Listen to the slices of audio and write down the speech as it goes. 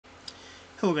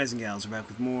Hello guys and gals, we're back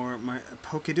with more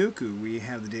Pokedoku. We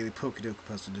have the daily Pokedoku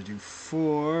puzzle to do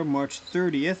for March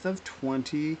 31st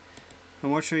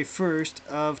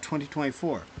of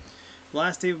 2024.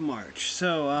 Last day of March.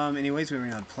 So, anyways, we're going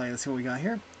to play. Let's see what we got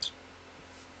here.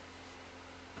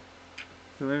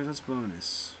 So that's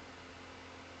bonus.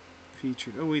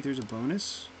 Featured. Oh wait, there's a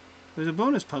bonus? There's a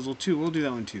bonus puzzle too. We'll do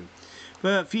that one too.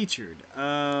 But featured.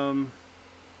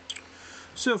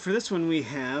 So for this one we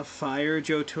have Fire,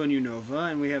 Johto, and Unova,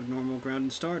 and we have Normal, Ground,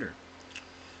 and Starter.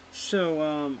 So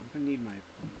I'm gonna need my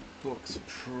books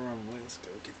probably. Let's go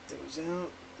get those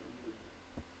out.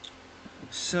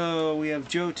 So we have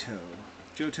Johto.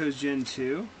 Johto's Gen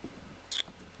 2.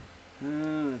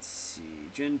 Let's see,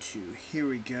 Gen 2. Here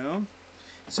we go.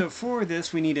 So for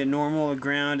this we need a Normal, a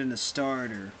Ground, and a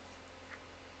Starter.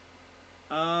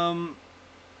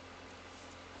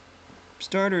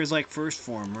 Starter is like first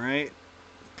form, right?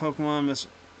 Pokemon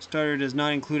Starter does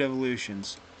not include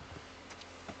evolutions.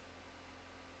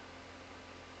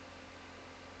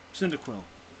 Cyndaquil.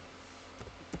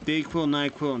 Bigquill,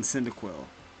 Nyquil, and Cyndaquil.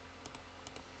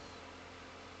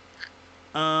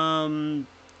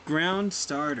 Ground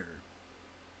Starter.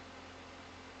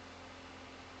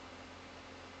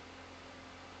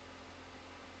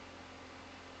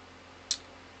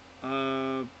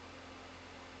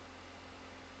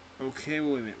 Okay,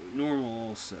 well, wait a minute. Normal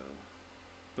also.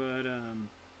 But,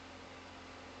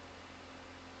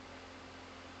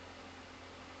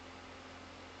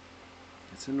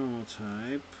 it's a normal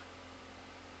type.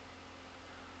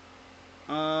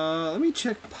 Let me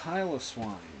check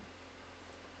Piloswine.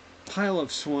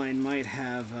 Piloswine might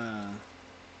have,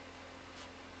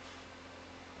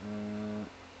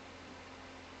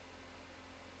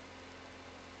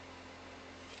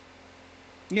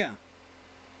 yeah.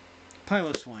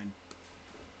 Piloswine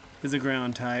is a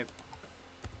ground type.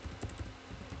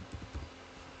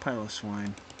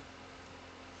 Piloswine.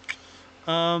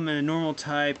 And a normal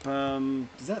type,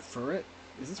 is that Furret?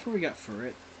 Is this where we got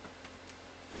Furret?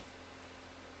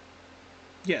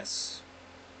 Yes.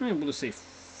 I'm able to say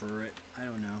Furret. I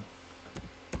don't know.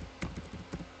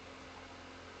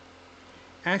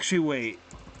 Actually, wait.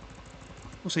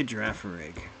 We'll say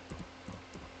Girafarig.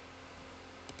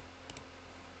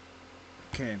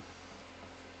 Okay.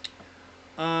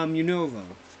 Unova.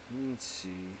 Let's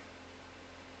see.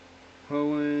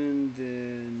 Hoenn,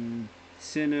 then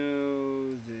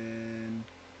Sinnoh, then...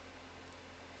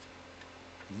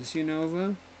 Is this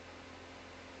Unova?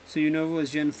 So Unova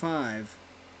is Gen 5.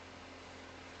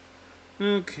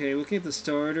 Okay, looking at the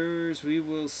starters, we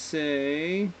will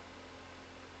say...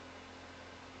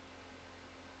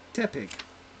 Tepig.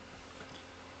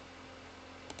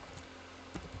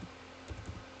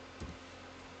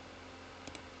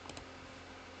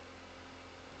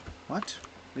 What?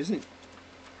 Isn't...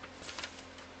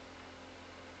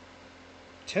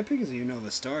 Tepig is a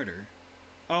Unova starter.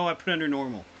 Oh, I put under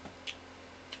normal.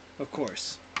 Of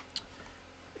course.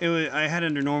 I had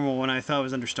under normal when I thought it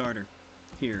was under starter.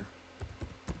 Here.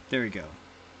 There we go.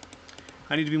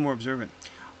 I need to be more observant.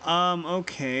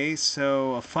 Okay,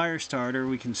 so a fire starter,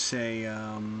 we can say,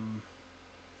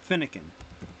 Finnegan.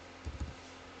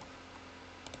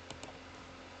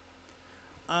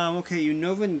 Okay,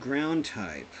 Unovan ground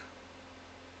type.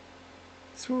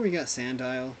 Is this where we got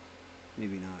Sandile?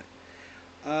 Maybe not.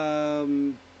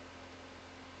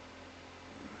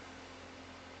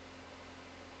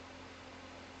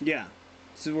 Yeah,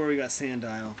 this is where we got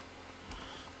Sandile.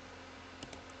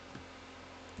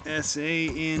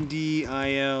 S-A-N-D-I-L-E,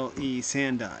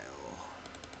 Sandile.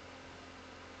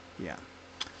 Yeah.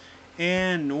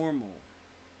 And normal.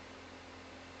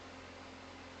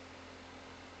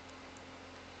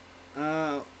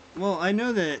 Well, I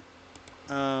know that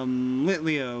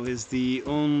Litleo is the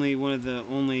only one of the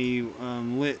only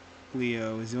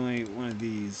Litleo is the only one of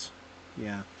these.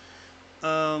 Yeah.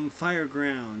 Fire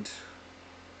ground.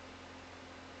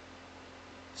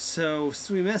 So since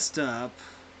we messed up,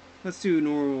 let's do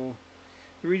normal.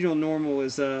 The regional normal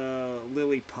is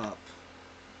Lillipup.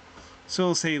 So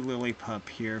we'll say Lillipup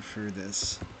here for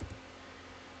this.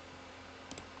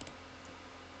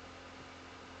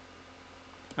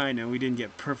 I know, we didn't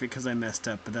get perfect because I messed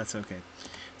up, but that's okay.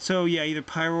 So, yeah, either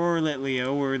Pyro or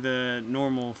Litleo were the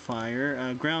normal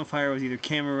fire. Ground fire was either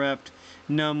Camerupt,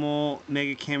 Numel,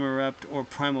 Mega Camerupt, or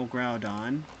Primal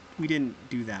Groudon. We didn't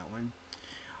do that one.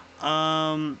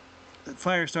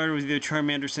 Fire starter was either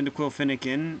Charmander, Cyndaquil,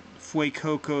 Finnegan,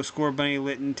 Fuecoco, Scorbunny,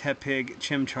 Litten, Tepig,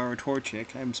 Chimchar, or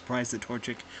Torchic. I'm surprised that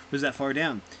Torchic was that far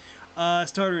down.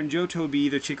 Starter in Johto would be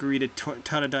either Chikorita,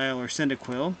 Totodile, or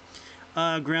Cyndaquil.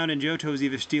 Ground in Johto is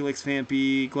either Steelix,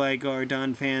 Vampy, Gligar,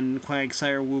 Donphan,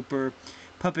 Quagsire, Wooper,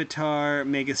 Puppetar,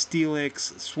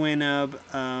 Megastelix, Swinub,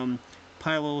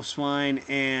 Piloswine,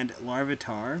 and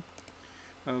Larvitar.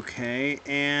 Okay,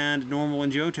 and normal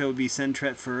in Johto would be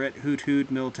Sentret, Furret, Hoot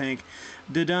Hoot, Miltank,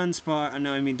 Dunsparce,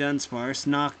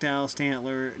 Noctowl,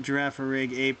 Stantler,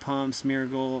 Girafarig, Apom,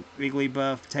 Smeargle,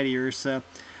 Wigglybuff, Teddiursa,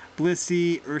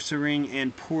 Blissey, Ursaring,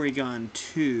 and Porygon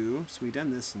 2. So we've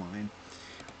done this line.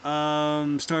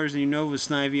 Starters in Unova,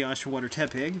 Snivy, Oshawott,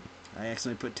 Tepig. I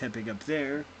accidentally put Tepig up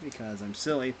there because I'm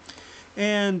silly.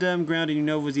 And grounded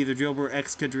Unova was either Drillbur,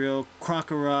 Excadrill,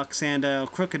 Crocorock, Sandile,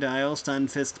 Crocodile,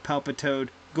 Stunfisk, Palpitoad,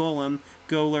 Golem,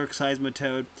 Golurk,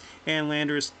 Seismitoad, and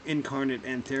Landorus Incarnate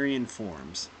and Therian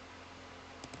forms.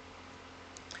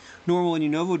 Normal in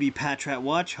Unova would be Patrat,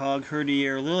 Watchhog,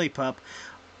 Herdier, Lillipup,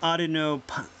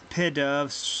 Audinopidove,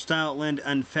 Stoutland,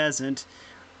 Unpheasant,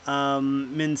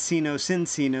 Mincino,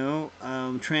 Cincino,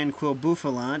 Tranquil,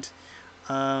 Buffalant,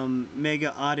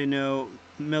 Mega Audino,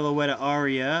 Meloetta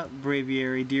Aria,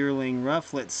 Braviary, Deerling,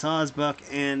 Rufflet, Sawsbuck,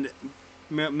 and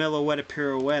Meloetta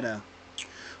Pirouetta.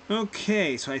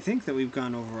 Okay, so I think that we've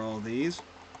gone over all these.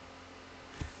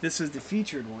 This is the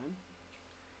featured one.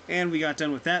 And we got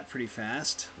done with that pretty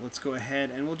fast. Let's go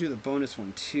ahead and we'll do the bonus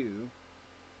one too.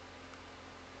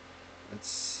 Let's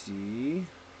see.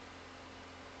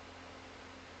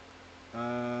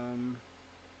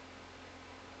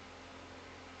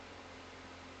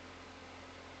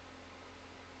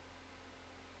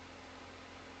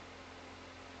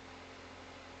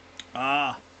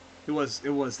 It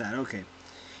was that. Okay.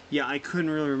 Yeah, I couldn't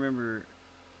really remember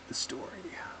the story.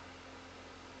 There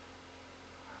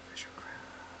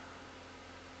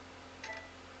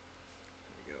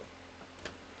we go.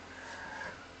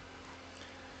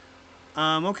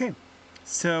 Okay.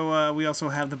 So we also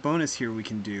have the bonus here we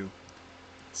can do.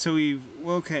 So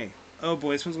okay. Oh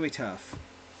boy, this one's gonna be tough.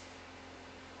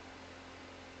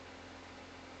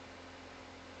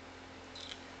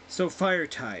 So fire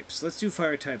types. Let's do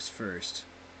fire types first.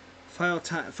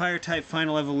 Fire type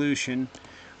final evolution.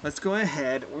 Let's go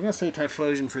ahead. We're gonna say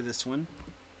Typhlosion for this one.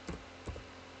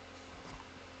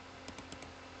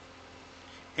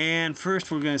 And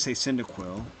first we're gonna say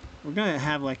Cyndaquil. We're gonna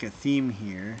have like a theme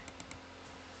here.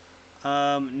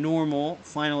 Normal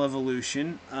final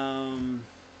evolution.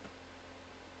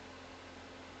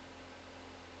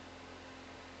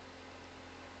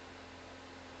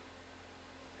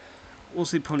 We'll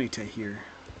say Ponyta here.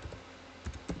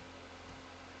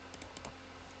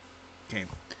 Okay.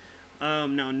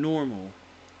 Now normal.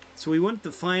 So we want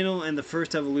the final and the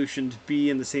first evolution to be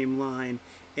in the same line,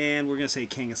 and we're gonna say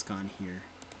Kangaskhan here.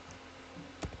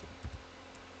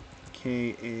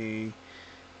 K-A-N-G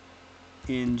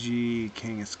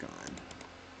Kangaskhan.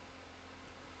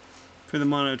 For the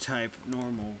monotype,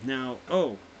 normal. Now,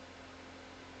 oh!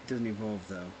 It doesn't evolve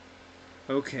though.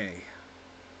 Okay.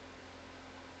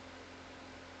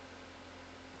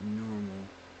 Normal.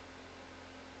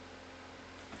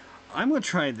 I'm going to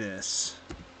try this.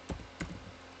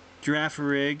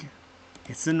 Girafarig.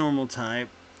 It's the normal type.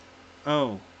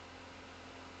 Oh.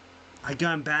 I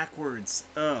got him backwards.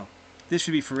 Oh. This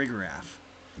should be Farigiraf.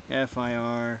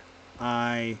 F-I-R-I-G-A.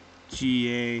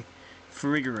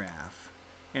 Farigiraf.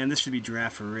 And this should be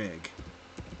Girafarig.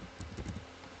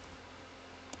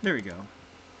 There we go.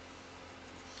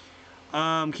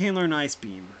 Can learn Ice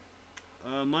Beam.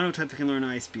 Monotype can learn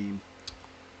Ice Beam.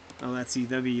 Oh,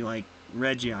 that'd be like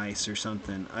Regice or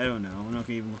something. I don't know. I'm not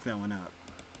gonna even look that one up.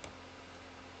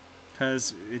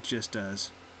 Because it just does.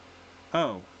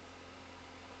 Oh.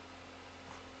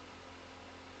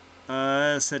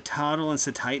 Cetoddle and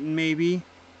Cetitan maybe?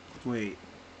 Wait.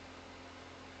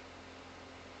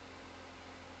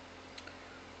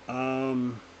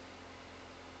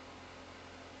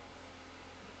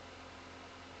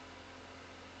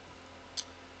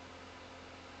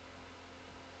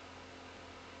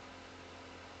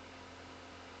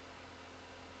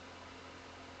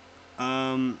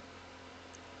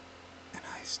 An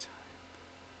ice type.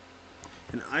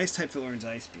 An ice type that learns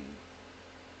Ice Beam.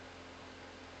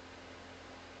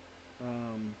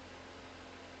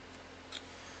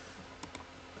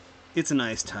 It's an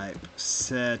ice type.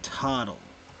 Cetoddle.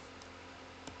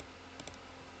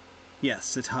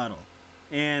 Yes, Cetoddle.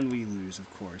 And we lose, of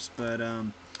course. But, we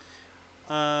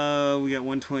got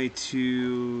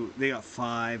 122. They got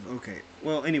 5. Okay.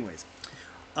 Well, anyways.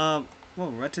 Well,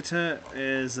 Rattata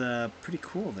is, pretty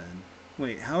cool then.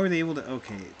 Wait, how are they able to...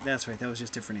 Okay, that's right. That was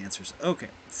just different answers. Okay.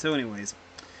 So, anyways.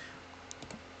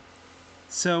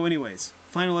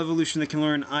 Final evolution that can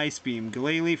learn Ice Beam.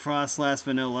 Glalie, Frostlass,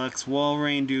 Vanillux,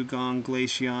 Walrein, Dugong,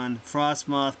 Glaceon,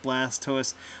 Frostmoth,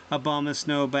 Blastoise,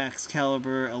 Abomasnow,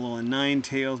 Baxcalibur, Alolan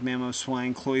Ninetales,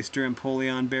 Mamoswine, Cloyster,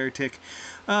 Empoleon, Beartic,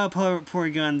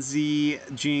 Porygon Z,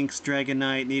 Jinx,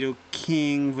 Dragonite,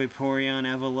 Nidoking, Vaporeon,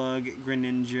 Avalugg,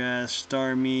 Greninja,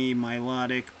 Starmie,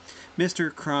 Milotic,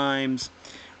 Mr. Crimes,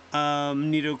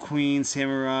 Nidoqueen,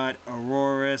 Samurott,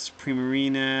 Aurorus,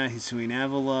 Primarina, Hisuian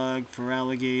Avalugg,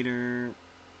 Feraligatr,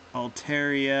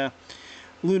 Altaria,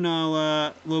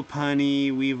 Lunala,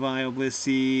 Lopunny, Weavile,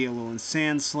 Blissey, Alolan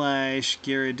Sandslash,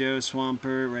 Gyarados,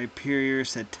 Swampert, Rhyperior,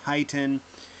 Titan,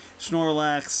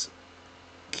 Snorlax,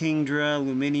 Kingdra,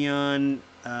 Lumineon,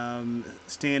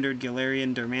 Standard,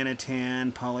 Galarian,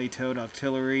 Darmanitan, Politoed,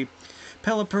 Octillery,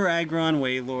 Pelipper, Aggron,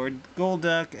 Wailord,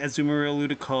 Golduck, Azumarill,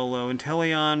 Ludicolo,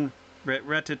 Inteleon,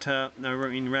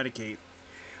 Raticate,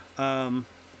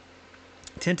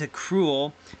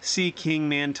 Tentacruel, Sea King,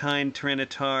 Mantine,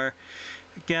 Tyranitar,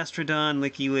 Gastrodon,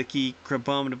 Licky,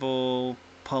 Crabominable,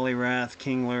 Poliwrath,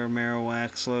 Kingler,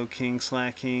 Marowak, Slowking,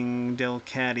 Slacking,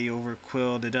 Delcatty,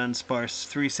 Overquill, Dudunsparce.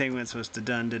 3 segments was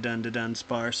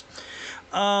Dudunsparce.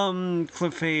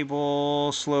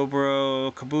 Clefable,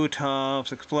 Slowbro,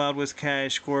 Kabutops, Explode,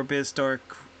 Whiscash, Scorbis,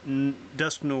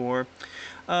 Dusknoir,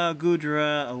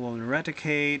 Goodra, Alolan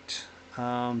Raticate,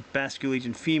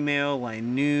 Basculegion Female,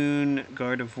 Linoon,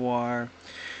 Gardevoir,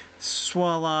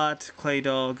 Swalot,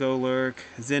 Claydol, Golurk,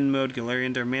 Zenmode,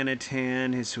 Galarian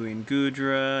Darmanitan, Hisuian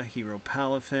Goodra, Hero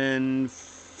Palafin,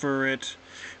 Furret,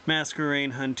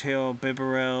 Masquerain, Huntail,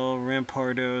 Bibarel,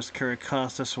 Rampardos,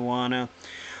 Caracosta, Sawana,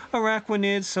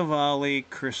 Araquanid, Silvally,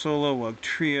 Cursola,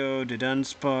 Wugtrio,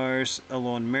 Dudunsparce,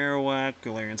 Alolan Marowak,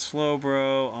 Galarian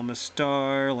Slowbro,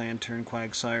 Almastar, Lantern,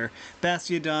 Quagsire,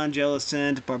 Bastiodon,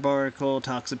 Jellicent, Barbaracle,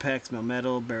 Toxapex,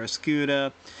 Melmetal,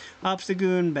 Barraskewda,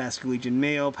 Obstagoon, Basculegion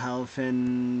Male,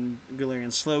 Palafin,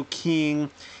 Galarian Slowking,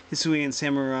 Hisuian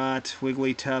Samurott,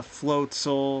 Wigglytuff,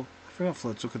 Floatzel, I forgot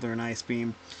Floatzel could learn Ice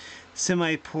Beam,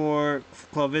 Simipour,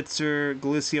 Clovitzer,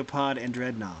 Galiciopod, and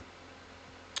Dreadnought.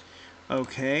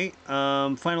 Okay,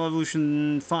 final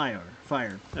evolution, Fire.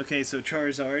 Okay, so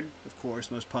Charizard, of course,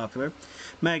 most popular.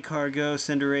 Magcargo,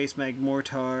 Cinderace,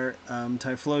 Magmortar,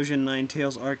 Typhlosion,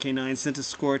 Ninetales, Arcanine,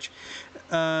 Centiskorch,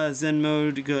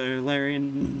 Zenmode,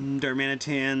 Galarian,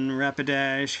 Darmanitan,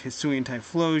 Rapidash, Hisuian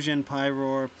Typhlosion,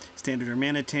 Pyroar, Standard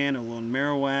Darmanitan, Alolan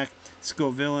Marowak,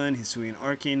 Scovillain, Hisuian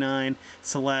Arcanine,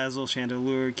 Salazzle,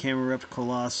 Chandelure, Camerupt,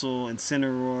 Colossal,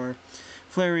 Incineroar,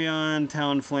 Flareon,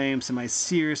 Talonflame,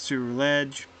 Semi-Sears,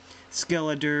 Ceruledge,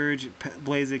 Skeledirge,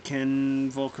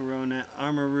 Blaziken, Volcarona,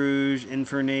 Armarouge,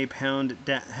 Infernape,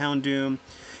 Houndoom,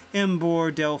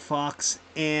 Emboar, Delphox,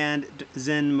 and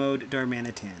Zenmode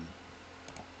Darmanitan.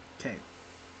 Okay.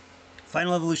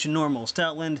 Final evolution normal.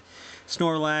 Stoutland,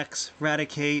 Snorlax,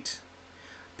 Raticate,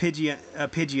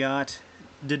 Pidgeot,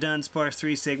 Dudunsparce,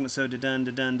 3 segments, so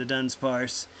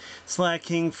Dudunsparce,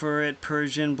 Slacking, Furret,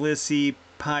 Persian, Blissey,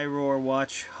 Pyroar,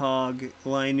 Watchhog,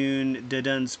 Linoon,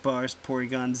 Dudunsparce,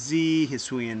 Porygon Z,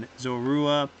 Hisuian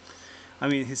Zoroark.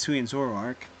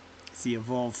 It's the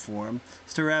evolved form.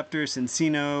 Staraptor,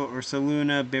 Cincino,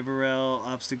 Ursaluna, Bibarel,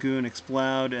 Obstagoon,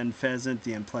 Exploud, and Pheasant,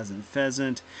 the unpleasant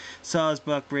Pheasant.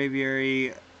 Sawsbuck,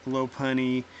 Braviary,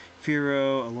 Lopunny,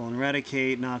 Fearow, Alolan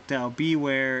Raticate, Noctowl,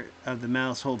 Beware of the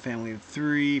Mousehold family of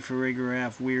 3,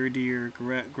 Farigiraf, Weirdeer,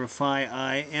 Grafai,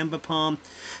 Ambipom,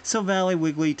 Silvally,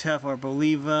 Wigglytuff,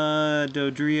 Arboliva,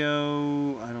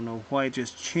 Dodrio, I don't know why it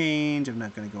just changed, I'm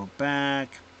not going to go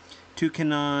back,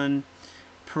 Toucanon,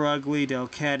 Perugly,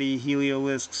 Delcatty,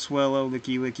 Heliolisk, Swellow,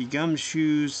 Licky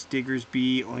Gumshoes,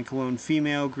 Diggersby, Oinkologne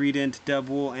Female, Greedent,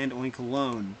 Double, and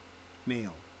Oinkologne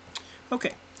Male.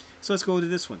 Okay, so let's go to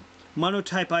this one.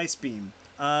 Monotype Ice Beam.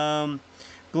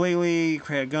 Glalie,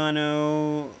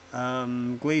 Cragano,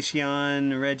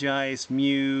 Glaceon, Regice,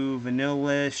 Mew,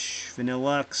 Vanillux,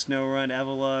 Snorunt,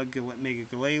 Avalugg, Mega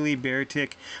Glalie,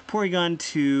 Beartic, Porygon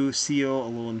 2, Seal,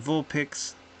 Alolan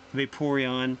Vulpix,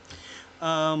 Vaporeon,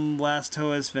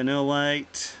 Blastoise,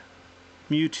 Vanillite,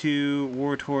 Mewtwo,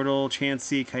 Wartortle,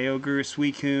 Chansey, Kyogre,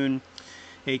 Suicune,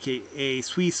 aka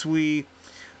Suisui,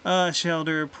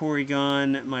 Shelter,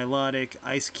 Porygon, Milotic,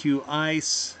 Ice,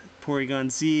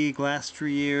 Porygon Z,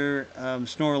 Glastrier,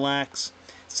 Snorlax,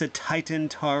 Titan,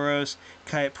 Tauros,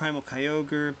 Primal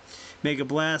Kyogre, Mega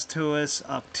Blastoise,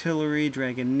 Octillery,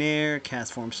 Dragonair,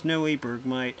 Castform Snowy,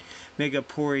 Bergmite, Mega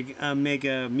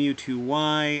Mewtwo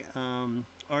Y,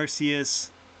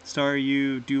 Arceus,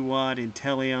 Staryu, Duwad,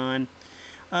 Inteleon,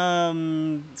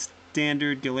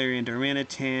 Standard, Galarian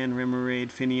Darmanitan, Remoraid,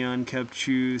 Finneon,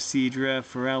 Cubchoo, Seadra,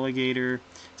 Feraligatr,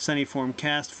 Sunnyform,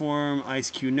 Castform,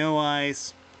 Ice-Q, No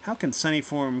Ice, How can Sunny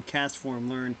Form, Cast Form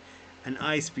learn an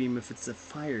Ice Beam if it's a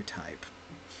Fire type?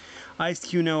 Ice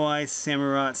Q, no Ice,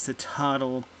 Samurott,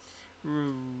 Citadel,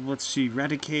 let's see,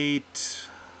 Raticate,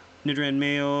 Nidoran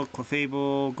Male,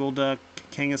 Clefable, Golduck,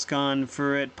 Kangaskhan,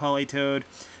 Furret, Politoed,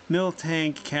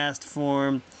 Miltank, Cast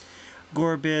Form,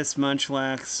 Gorbis,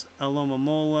 Munchlax,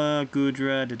 Alomomola,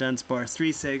 Gudra, Dudunsparce,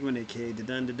 3-segment, aka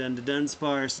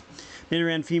Dudunsparce,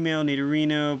 Nidoran Female,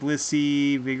 Nidorino,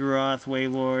 Blissey, Vigoroth,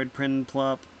 Wailord,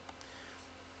 Prinplup,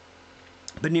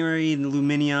 Baneri,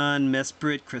 Luminion,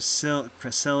 Mesprit,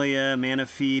 Cresselia,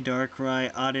 Manaphy,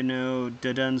 Darkrai, Audino,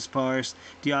 Dudunsparce,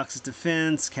 Deoxys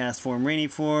Defense, Cast Form, Rainy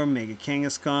Form, Mega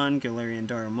Kangaskhan, Galarian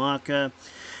Darumaka,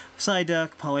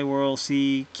 Psyduck, Poliwhirl,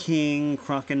 Sea King,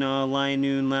 Croconaw,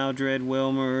 Linoon, Loudred,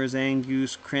 Wilmer,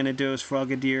 Zangoose, Cranidos,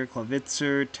 Frogadier,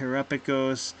 Clavitzer,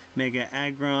 Terrapicos, Mega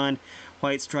Aggron,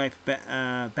 White Stripe,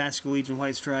 Basilisk Legion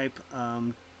White Stripe,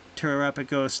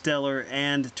 Terrapicos, Stellar,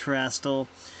 and Terrastal,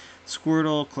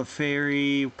 Squirtle,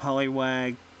 Clefairy,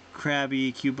 Poliwag,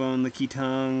 Krabby, Cubone,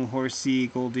 Lickitung, Horsey,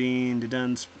 Goldeen,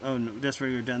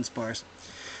 Desperate Dunsparce,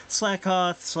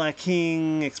 Slakoth,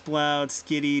 Slaking, Exploud,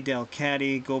 Skitty,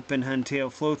 Delcatty, Gulpin, Huntail,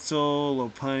 Floatzel,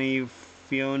 Lopunny,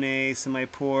 Fione,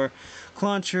 Semipore,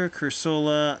 Clauncher,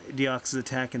 Cursola, Deoxys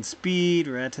Attack and Speed,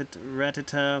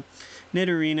 Rattata,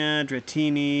 Nidorina,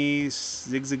 Dratini,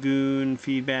 Zigzagoon,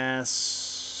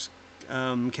 Feedbass,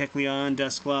 Kecleon,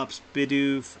 Dusclops,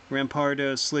 Bidoof,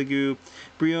 Rampardo, Sliggoo,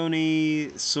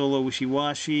 Brioni, Solo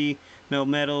Wishiwashi,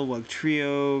 Melmetal,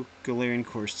 Wugtrio, Galarian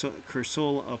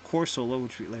Corsola,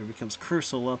 which later becomes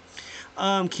Cursola,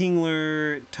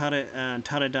 Kingler,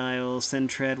 Totodile,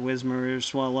 Sentret, Whismur,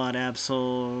 Swalot,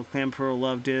 Absol, Clamperl,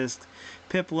 Lovedisc,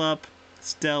 Piplup,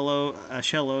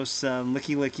 Shellos,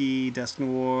 Licky,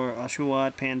 Dusknoir,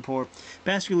 Oshawott, Panpour,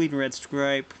 Basculete, Red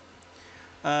Stripe,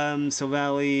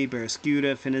 Silvally,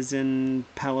 Barrascuda, Finizen,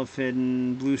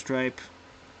 Palafin, Blue Stripe,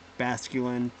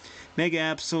 Basculin, Mega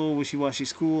Absol, Wishiwashi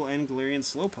School, and Galarian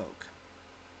Slowpoke.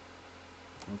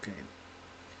 Okay.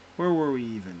 Where were we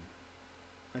even?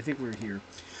 I think we're here.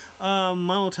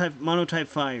 Monotype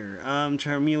Fire.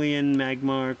 Charmeleon,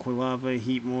 Magmar, Quilava,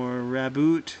 Heatmor,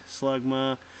 Raboot,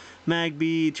 Slugma,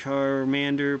 Magby,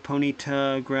 Charmander,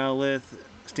 Ponyta, Growlithe,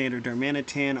 Standard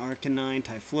Darmanitan, Arcanine,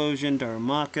 Typhlosion,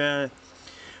 Darumaka,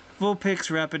 Vulpix,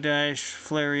 Rapidash,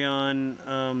 Flareon,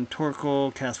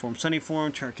 Torkoal, Castform,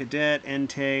 Sunnyform, Charcadet,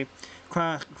 Entei,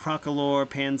 Crocolore,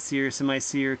 Panseer,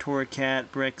 Semiseer, Torracat,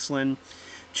 Brexlin,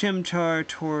 Chimchar,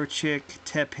 Torchic,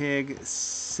 Tepig,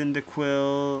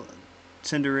 Cyndaquil,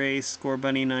 Cinderace,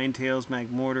 Scorbunny, Ninetales,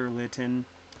 Magmortar, Litten,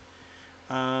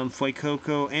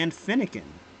 Fuecoco, and Finnegan.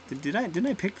 Didn't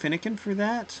I pick Finnegan for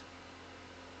that?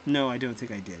 No, I don't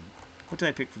think I did. What did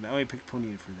I pick for that? Oh, I picked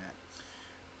Ponyta for that.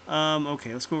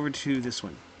 Okay, let's go over to this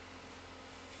one.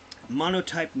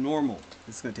 Monotype Normal.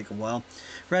 This is going to take a while.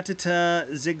 Rattata,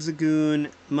 Zigzagoon,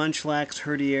 Munchlax,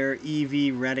 Herdier,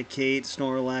 Eevee, Raticate,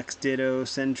 Snorlax, Ditto,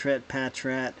 Sentret,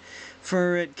 Patrat,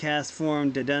 Furret,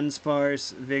 Castform,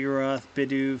 Dudunsparce, Vigoroth,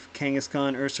 Bidoof,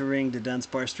 Kangaskhan, Ursaring,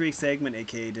 Dudunsparce, 3-segment,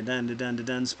 aka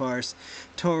Dudunsparce,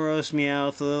 Tauros,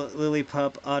 Meowth,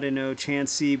 Lillipup, Audino,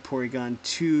 Chansey, Porygon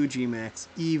 2, Gmax,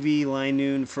 Eevee,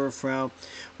 Linoon, Furfrou,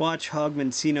 Watch, Hogman,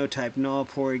 Xenotype, Null,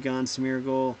 Porygon,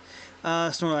 Smeargle,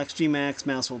 Snorlax, Gmax,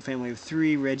 Mousehold family of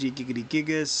 3, Reggie, Giggity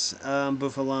Gigas,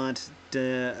 Buffalant,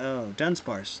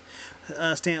 Dunsparce,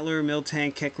 Stantler,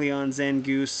 Miltank, Kecleon,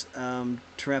 Zangoose,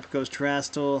 Terrapicos,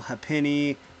 Terrastal,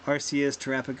 Happiny, Arceus,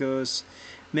 Terrapicos,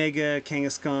 Mega,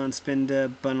 Kangaskhan,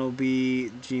 Spinda, Bunnelby,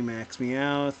 Gmax,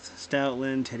 Meowth,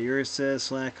 Stoutland, Teddiursa,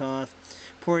 Slakoth,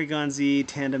 Porygon Z,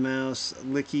 Tandemaus,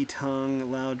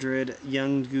 Lickitung, Loudred,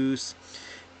 Young Goose,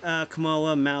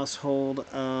 Kamala, Mousehold,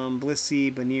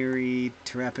 Blissey, Baneri,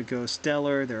 Terrapicos,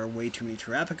 Stellar. There are way too many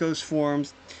Terrapicos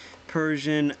forms.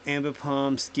 Persian,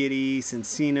 Ambipom, Skitty,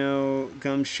 Cincino,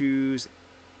 Gumshoes,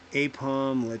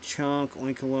 Apom, Lechonk,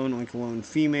 Oinkalone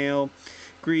Female,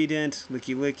 Greedent,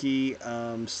 Licky,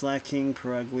 Slacking,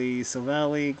 Perugly,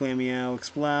 Silvally, Glameow,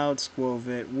 Exploud,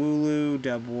 Squovit, Wooloo,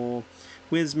 Dubwool,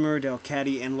 Whismur,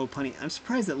 Delcatty, and Lopunny. I'm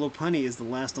surprised that Lopunny is the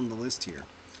last on the list here.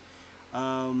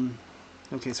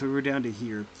 Okay, so we're down to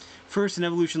here. First in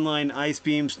evolution line, Ice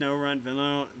Beam, Snorunt,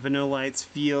 Vanillites,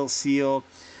 Feel, Seal,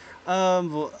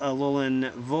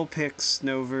 Alolan, Vulpix,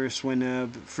 Snover, Swinub,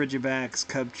 Frigibax,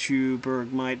 Cubchoo,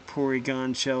 Bergmite,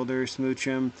 Porygon, Shelder,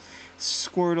 Smoochum,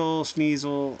 Squirtle,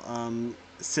 Sneasel,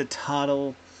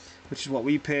 Citadel, which is what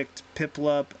we picked,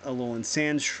 Piplup, Alolan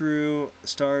Sandshrew,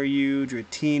 Staryu,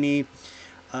 Dratini,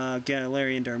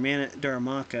 Galarian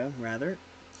Darumaka, rather,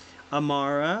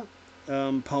 Amara,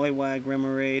 Poliwag,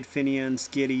 Remoraid, Finion,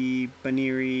 Skitty,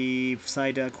 Baneri,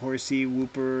 Psyduck, Horsey,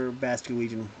 Wooper,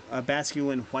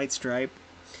 Basculin, White Stripe,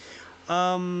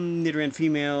 Nidoran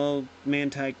Female,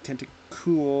 Mantike,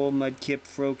 Tentacool, Mudkip,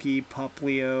 Froakie,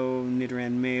 Poplio,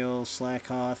 Nidoran Male,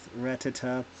 Slakoth,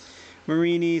 Rattata,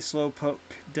 Marini, Slowpoke,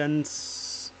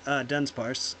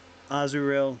 Dunsparce,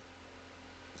 Azurill,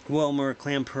 Welmer,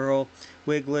 Clamperl,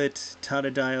 Wiglet,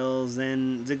 Totodile,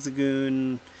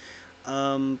 Zigzagoon,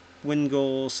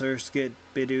 Wingull, Surskit,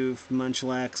 Bidoof,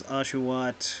 Munchlax,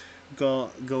 Oshawott,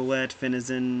 Golett,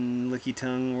 Finizen,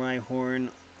 Lickitung,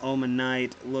 Rhyhorn,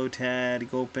 Omanite, Lotad,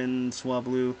 Gulpin,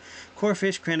 Swablu,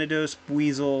 Corfish, Cranidos,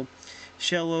 Weasel,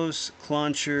 Shellos,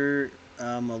 Clauncher,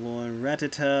 Alolan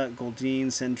Rattata, Goldeen,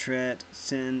 Sentret,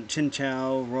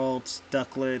 Chinchou, Ralts,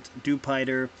 Ducklet,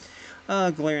 Dewpider,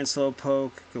 Galarian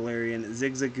Slowpoke, Galarian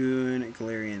Zigzagoon,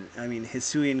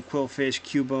 Hisuian Quillfish,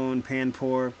 Cubone,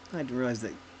 Panpour. I didn't realize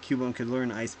that Cubone could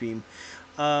learn Ice Beam.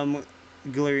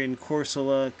 Galarian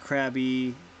Corsola,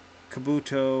 Krabby,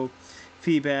 Kabuto,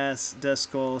 Feebas,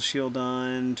 Duskull,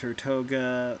 Shieldon,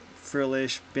 Turtoga,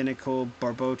 Frillish, Binnacle,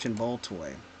 Barboach, and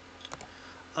Baltoy.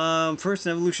 First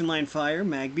in Evolution Line Fire,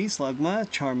 Magby, Slugma,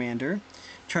 Charmander,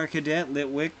 Charcadet,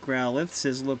 Litwick, Growlithe,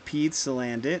 Sizzlipede,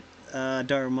 Salandit,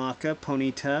 Darumaka,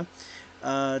 Ponyta,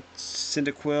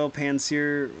 Cyndaquil,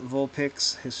 Pansear,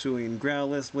 Vulpix, Hisuian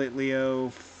Growlithe,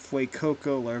 Litleo,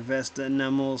 Fuecoco, Larvesta,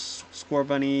 Numel,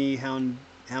 Scorbunny,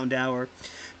 Houndour,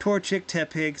 Torchic,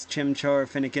 Tepig, Chimchar,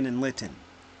 Finnegan, and Litten.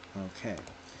 Okay.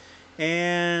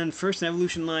 And first in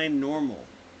Evolution Line Normal.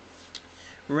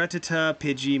 Rattata,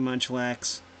 Pidgey,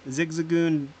 Munchlax,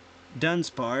 Zigzagoon,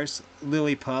 Dunsparce,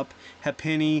 Lillipup,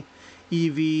 Happiny,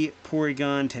 Eevee,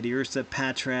 Porygon, Teddiursa,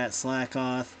 Patrat,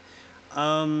 Slackoth,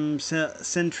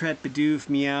 Sentret, Bidoof,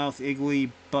 Meowth,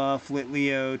 Iggly, Buff,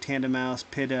 Litleo, Tandemaus,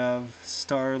 Pidove,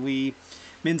 Starly,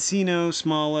 Mincino,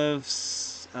 Smoliv,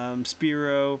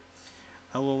 Spearow,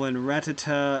 Alolan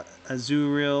Rattata,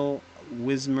 Azurill,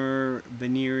 Whismur,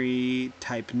 Baneri,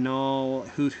 Type Null,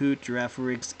 Hoot Hoot,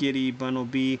 Girafarig, Skitty,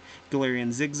 Bunnelby,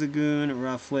 Galarian Zigzagoon,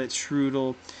 Rufflet,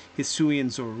 Shroodle, Hisuian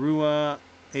Zorua,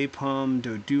 Apom,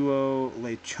 Doduo,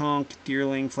 Lechonk,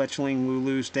 Deerling, Fletchling,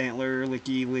 Wooloo, Stantler,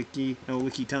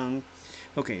 Lickitung.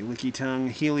 Okay, Lickitung,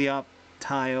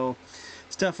 Helioptile,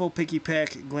 Stuffle,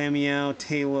 Pikipek, Glameow,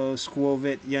 Talos,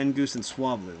 Squovit, Yungoos, and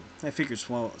Swablu. I figured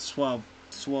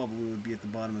Swablu would be at the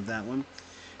bottom of that one.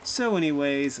 So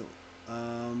anyways,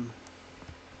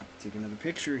 take another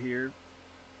picture here.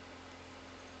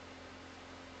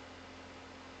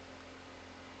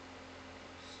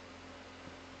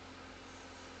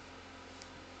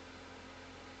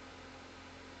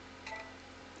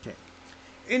 Okay.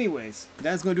 Anyways,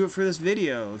 that's going to do it for this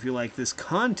video. If you like this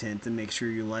content, then make sure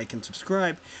you like and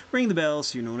subscribe. Ring the bell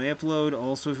so you know when I upload.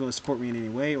 Also, if you want to support me in any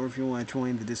way, or if you want to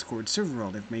join the Discord server,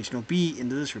 all the information will be in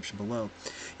the description below.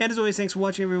 And as always, thanks for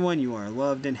watching, everyone. You are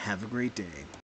loved, and have a great day.